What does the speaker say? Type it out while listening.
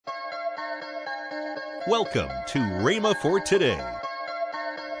Welcome to Rhema for Today.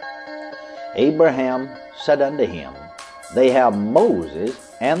 Abraham said unto him, They have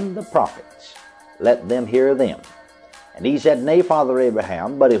Moses and the prophets. Let them hear them. And he said, Nay, Father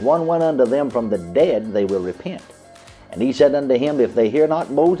Abraham, but if one went unto them from the dead, they will repent. And he said unto him, If they hear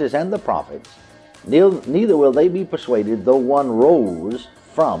not Moses and the prophets, neither will they be persuaded, though one rose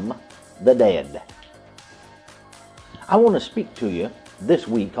from the dead. I want to speak to you this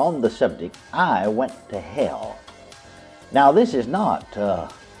week on the subject, I went to hell. Now, this is not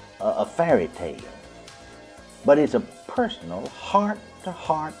a fairy tale, but it's a personal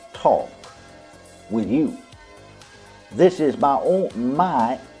heart-to-heart talk with you. This is my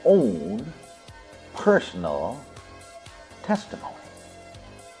own personal testimony.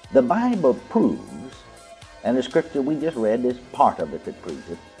 The Bible proves, and the scripture we just read is part of it that proves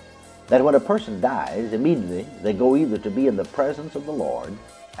it, that when a person dies, immediately they go either to be in the presence of the Lord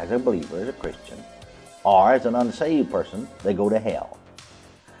as a believer, as a Christian, or as an unsaved person, they go to hell.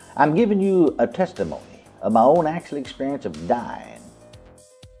 I'm giving you a testimony of my own actual experience of dying.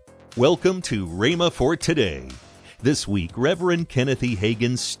 Welcome to Rhema for Today. This week, Reverend Kenneth E.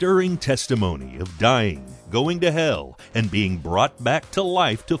 Hagin's stirring testimony of dying, going to hell, and being brought back to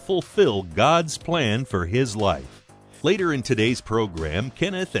life to fulfill God's plan for his life. Later in today's program,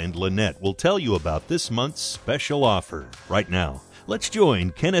 Kenneth and Lynette will tell you about this month's special offer. Right now, let's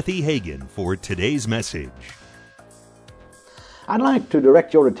join Kenneth E. Hagin for today's message. I'd like to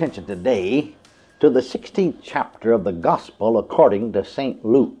direct your attention today to the 16th chapter of the Gospel according to St.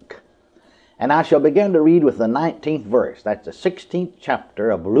 Luke. And I shall begin to read with the 19th verse. That's the 16th chapter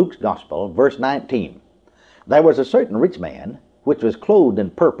of Luke's Gospel, verse 19. There was a certain rich man, which was clothed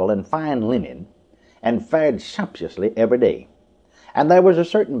in purple and fine linen, and fared sumptuously every day. And there was a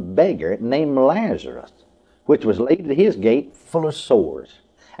certain beggar named Lazarus, which was laid at his gate full of sores,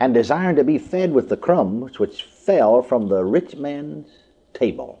 and desiring to be fed with the crumbs which fell from the rich man's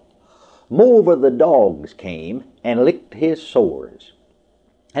table. Moreover, the dogs came and licked his sores.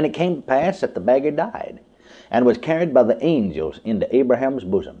 And it came to pass that the beggar died, and was carried by the angels into Abraham's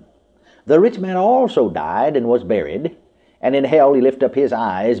bosom. The rich man also died and was buried, and in hell he lift up his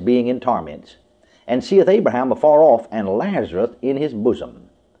eyes, being in torments, and seeth Abraham afar off, and Lazarus in his bosom.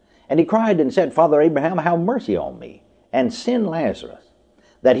 And he cried and said, Father Abraham, have mercy on me, and send Lazarus,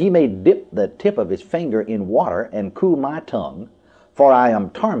 that he may dip the tip of his finger in water, and cool my tongue, for I am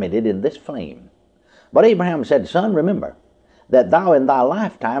tormented in this flame. But Abraham said, Son, remember that thou in thy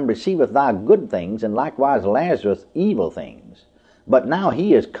lifetime receivest thy good things, and likewise Lazarus evil things. But now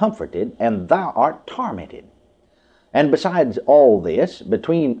he is comforted, and thou art tormented. And besides all this,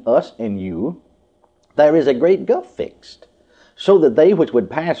 between us and you, there is a great gulf fixed, so that they which would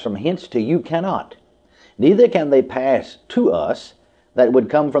pass from hence to you cannot, neither can they pass to us that would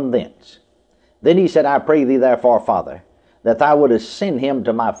come from thence. Then he said, I pray thee therefore, Father, that thou wouldest send him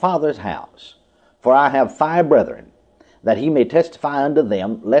to my father's house, for I have 5 brethren, that he may testify unto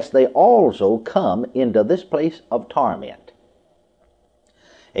them, lest they also come into this place of torment.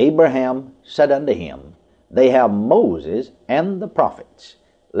 Abraham said unto him, They have Moses and the prophets.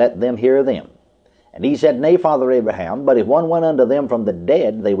 Let them hear them. And he said, Nay, Father Abraham, but if one went unto them from the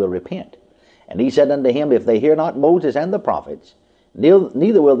dead, they will repent. And he said unto him, If they hear not Moses and the prophets,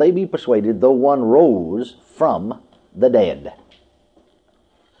 neither will they be persuaded, though one rose from the dead.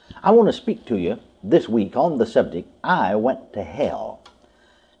 I want to speak to you this week on the subject, I went to hell.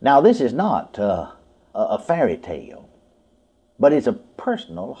 Now, this is not a fairy tale, but it's a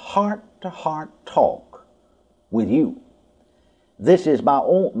personal heart-to-heart talk with you. This is my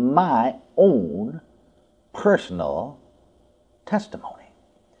own personal testimony.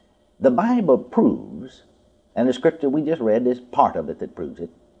 The Bible proves, and the scripture we just read is part of it that proves it,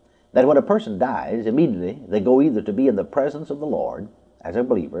 that when a person dies, immediately they go either to be in the presence of the Lord as a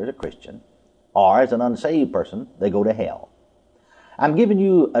believer, as a Christian, or as an unsaved person, they go to hell. I'm giving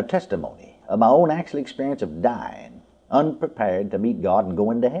you a testimony of my own actual experience of dying, unprepared to meet God and go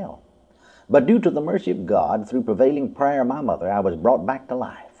into hell. But due to the mercy of God, through prevailing prayer of my mother, I was brought back to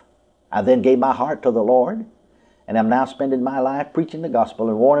life. I then gave my heart to the Lord, and am now spending my life preaching the gospel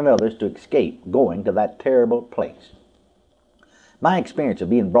and warning others to escape going to that terrible place. My experience of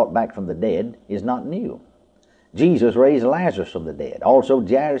being brought back from the dead is not new. Jesus raised Lazarus from the dead, also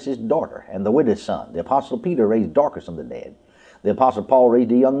Jairus' daughter and the widow's son. The Apostle Peter raised Dorcas from the dead. The Apostle Paul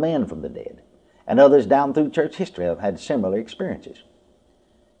raised a young man from the dead. And others down through church history have had similar experiences.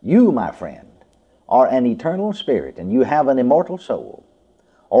 You, my friend, are an eternal spirit, and you have an immortal soul.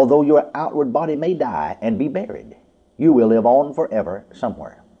 Although your outward body may die and be buried, you will live on forever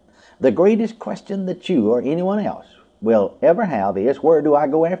somewhere. The greatest question that you or anyone else will ever have is, where do I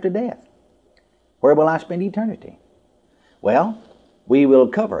go after death? Where will I spend eternity? Well, we will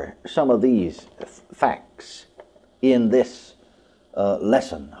cover some of these facts in this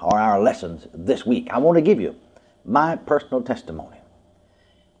lesson, or our lessons this week. I want to give you my personal testimony.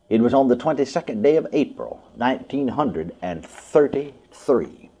 It was on the 22nd day of April,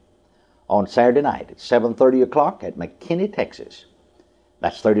 1933, on Saturday night at 7:30 o'clock at McKinney, Texas.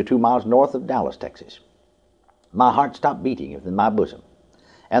 That's 32 miles north of Dallas, Texas. My heart stopped beating within my bosom,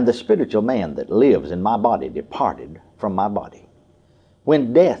 and the spiritual man that lives in my body departed from my body.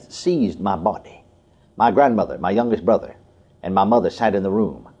 When death seized my body, my grandmother, my youngest brother, and my mother sat in the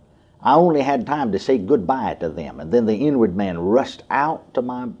room. I only had time to say goodbye to them, and then the inward man rushed out to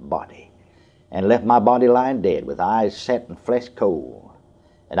my body and left my body lying dead with eyes set and flesh cold.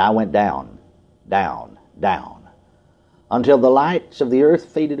 And I went down, down, down, until the lights of the earth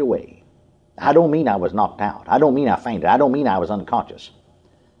faded away. I don't mean I was knocked out. I don't mean I fainted. I don't mean I was unconscious.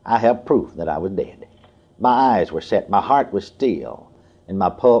 I have proof that I was dead. My eyes were set, my heart was still, and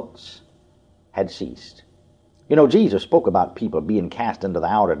my pulse had ceased. You know, Jesus spoke about people being cast into the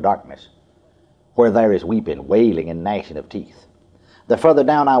outer darkness, where there is weeping, wailing, and gnashing of teeth. The further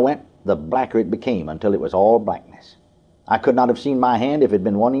down I went, the blacker it became, until it was all blackness. I could not have seen my hand if it had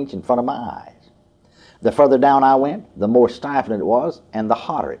been 1 inch in front of my eyes. The further down I went, the more stifling it was, and the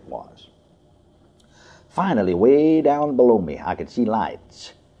hotter it was. Finally, way down below me, I could see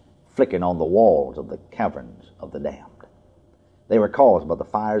lights flickering on the walls of the caverns of the damned. They were caused by the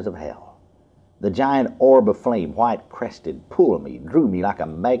fires of hell. The giant orb of flame, white-crested, pulled me, drew me like a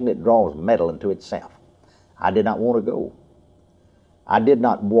magnet draws metal into itself. I did not want to go. I did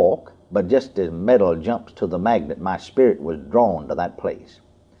not walk, but just as metal jumps to the magnet, my spirit was drawn to that place.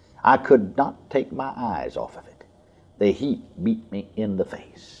 I could not take my eyes off of it. The heat beat me in the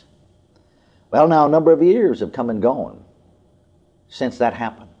face. Well, now a number of years have come and gone since that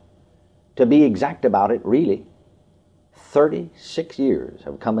happened. To be exact about it, really, 36 years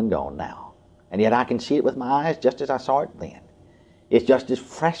have come and gone now. And yet I can see it with my eyes just as I saw it then. It's just as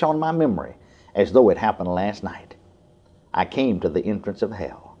fresh on my memory as though it happened last night. I came to the entrance of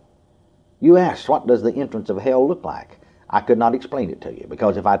hell. You ask, what does the entrance of hell look like? I could not explain it to you,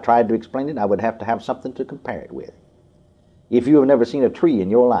 because if I tried to explain it, I would have to have something to compare it with. If you have never seen a tree in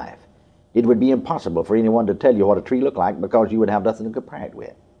your life, it would be impossible for anyone to tell you what a tree looked like, because you would have nothing to compare it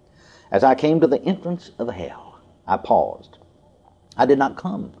with. As I came to the entrance of hell, I paused. I did not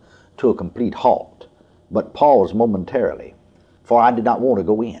come to a complete halt, but paused momentarily, for I did not want to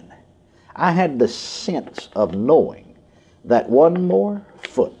go in. I had the sense of knowing that one more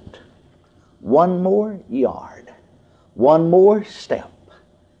foot, one more yard, one more step,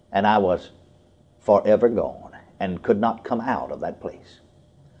 and I was forever gone and could not come out of that place.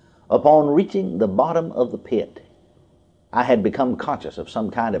 Upon reaching the bottom of the pit, I had become conscious of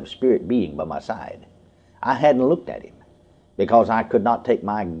some kind of spirit being by my side. I hadn't looked at him, because I could not take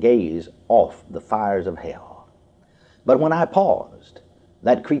my gaze off the fires of hell. But when I paused,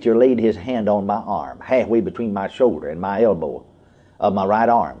 that creature laid his hand on my arm, halfway between my shoulder and my elbow of my right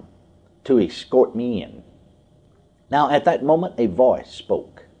arm, to escort me in. Now at that moment a voice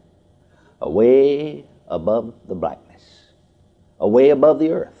spoke, away above the blackness, away above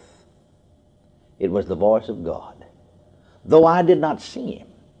the earth. It was the voice of God. Though I did not see him,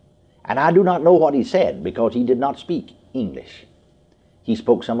 and I do not know what he said, because he did not speak English. He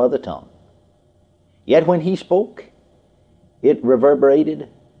spoke some other tongue. Yet when he spoke, it reverberated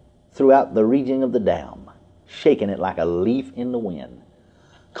throughout the region of the dam, shaking it like a leaf in the wind,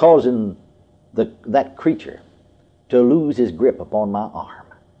 causing that creature to lose his grip upon my arm.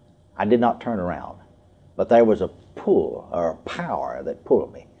 I did not turn around, but there was a pull or a power that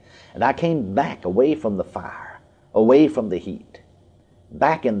pulled me, and I came back away from the fire, away from the heat,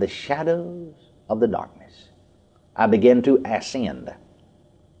 back in the shadows of the darkness. I began to ascend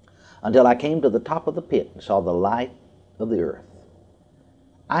until I came to the top of the pit and saw the light of the earth.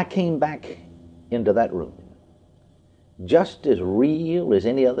 I came back into that room just as real as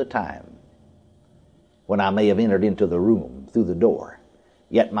any other time when I may have entered into the room through the door,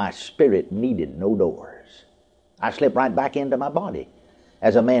 yet my spirit needed no doors. I slipped right back into my body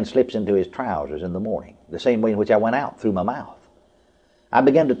as a man slips into his trousers in the morning, the same way in which I went out, through my mouth. I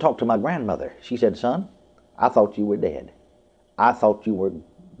began to talk to my grandmother. She said, "Son, I thought you were dead. I thought you were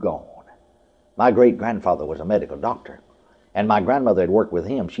gone." My great-grandfather was a medical doctor, and my grandmother had worked with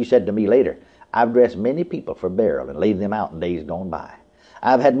him. She said to me later, "I've dressed many people for burial and laid them out in days gone by.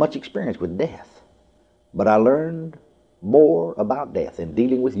 I've had much experience with death, but I learned more about death in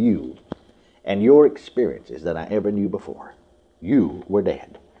dealing with you and your experiences than I ever knew before. You were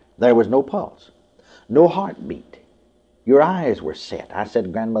dead. There was no pulse, no heartbeat. Your eyes were set." I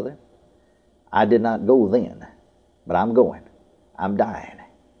said, "Grandmother, I did not go then, but I'm going. I'm dying.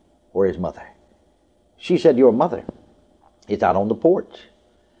 Where is Mother? She said, your mother is out on the porch.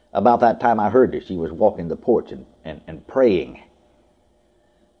 About that time I heard her. She was walking the porch and praying.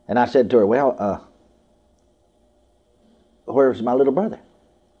 And I said to her, well, where's my little brother?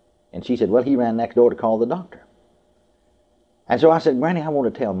 And she said, well, he ran next door to call the doctor. And so I said, Granny, I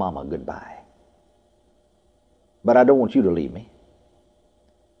want to tell Mama goodbye. But I don't want you to leave me.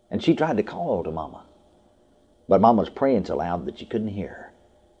 And she tried to call to Mama. But Mama was praying so loud that she couldn't hear her.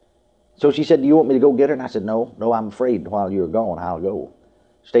 So she said, do you want me to go get her? And I said, no, I'm afraid while you're gone, I'll go.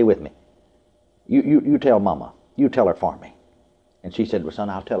 Stay with me. You tell Mama. You tell her for me. And she said, well, son,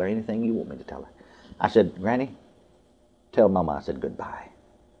 I'll tell her anything you want me to tell her. I said, Granny, tell Mama I said goodbye.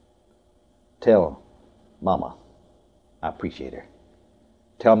 Tell Mama I appreciate her.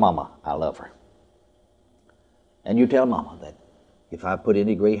 Tell Mama I love her. And you tell Mama that if I put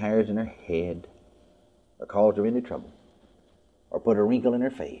any gray hairs in her head or caused her any trouble or put a wrinkle in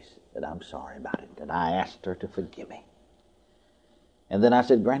her face, that I'm sorry about it, that I asked her to forgive me. And then I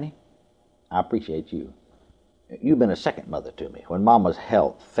said, Granny, I appreciate you. You've been a second mother to me. When Mama's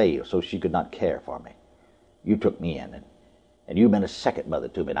health failed so she could not care for me, you took me in, and you've been a second mother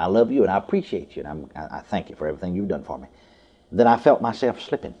to me. And I love you, and I appreciate you, and I thank you for everything you've done for me. Then I felt myself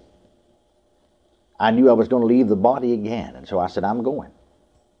slipping. I knew I was going to leave the body again, and so I said, I'm going.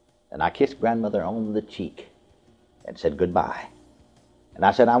 And I kissed Grandmother on the cheek and said goodbye. And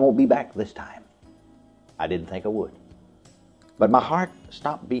I said, I won't be back this time. I didn't think I would. But my heart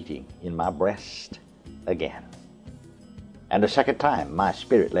stopped beating in my breast again. And the second time, my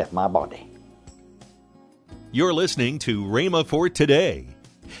spirit left my body. You're listening to Rhema for Today.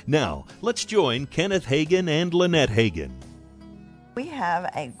 Now, let's join Kenneth Hagin and Lynette Hagin. We have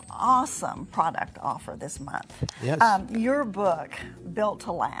an awesome product offer this month. Yes. Your book, Built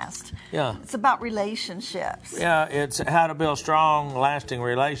to Last. Yeah. It's about relationships. Yeah, it's how to build strong, lasting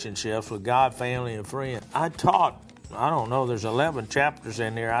relationships with God, family, and friends. I taught, there's 11 chapters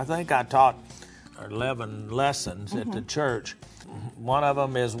in there. I think I taught 11 lessons at the church. One of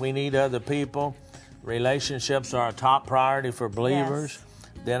them is we need other people. Relationships are a top priority for believers. Yes.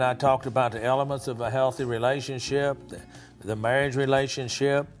 Then I talked about the elements of a healthy relationship, the marriage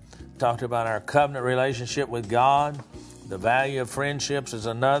relationship, talked about our covenant relationship with God. The value of friendships is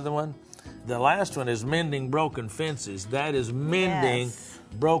another one. The last one is mending broken fences. That is mending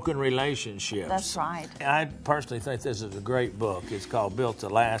broken relationships. That's right. I personally think this is a great book. It's called Built to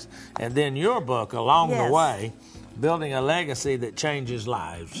Last. And then your book, along the way, Building a Legacy That Changes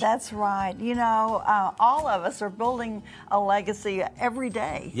Lives. That's right. You know, all of us are building a legacy every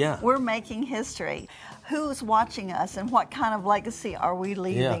day. Yeah. We're making history. Who's watching us and what kind of legacy are we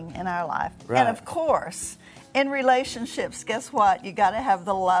leaving in our life? Right. And of course, in relationships, guess what? You got to have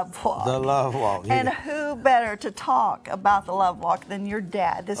the love walk. The love walk. And who better to talk about the love walk than your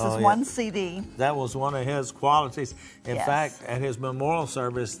dad? This is one CD. That was one of his qualities. In fact, at his memorial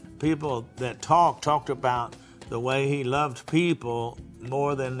service, people that talked about the way he loved people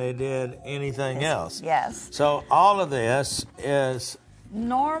more than they did anything else. Yes. So all of this is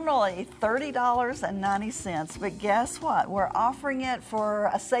normally $30.90, but guess what? We're offering it for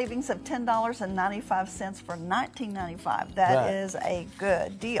a savings of $10.95 for $19.95. That is a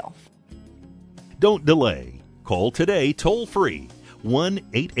good deal. Don't delay. Call today toll-free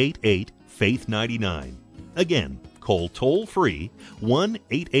 1-888-FAITH-99. Again, call toll-free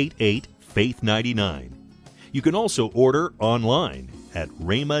 1-888-FAITH-99. You can also order online at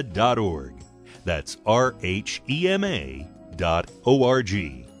rhema.org. That's RHEMA.org.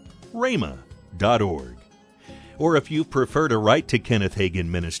 rhema.org. Or if you prefer to write to Kenneth Hagin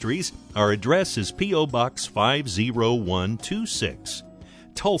Ministries, our address is P.O. Box 50126,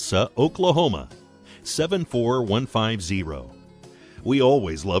 Tulsa, Oklahoma 74150. We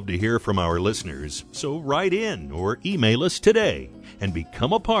always love to hear from our listeners, so write in or email us today and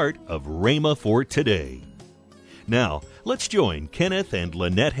become a part of Rhema for Today. Now, let's join Kenneth and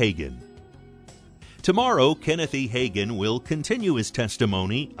Lynette Hagin. Tomorrow, Kenneth E. Hagin will continue his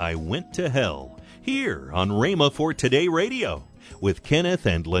testimony, I Went to Hell, here on Rhema for Today Radio with Kenneth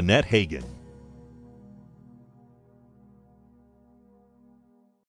and Lynette Hagin.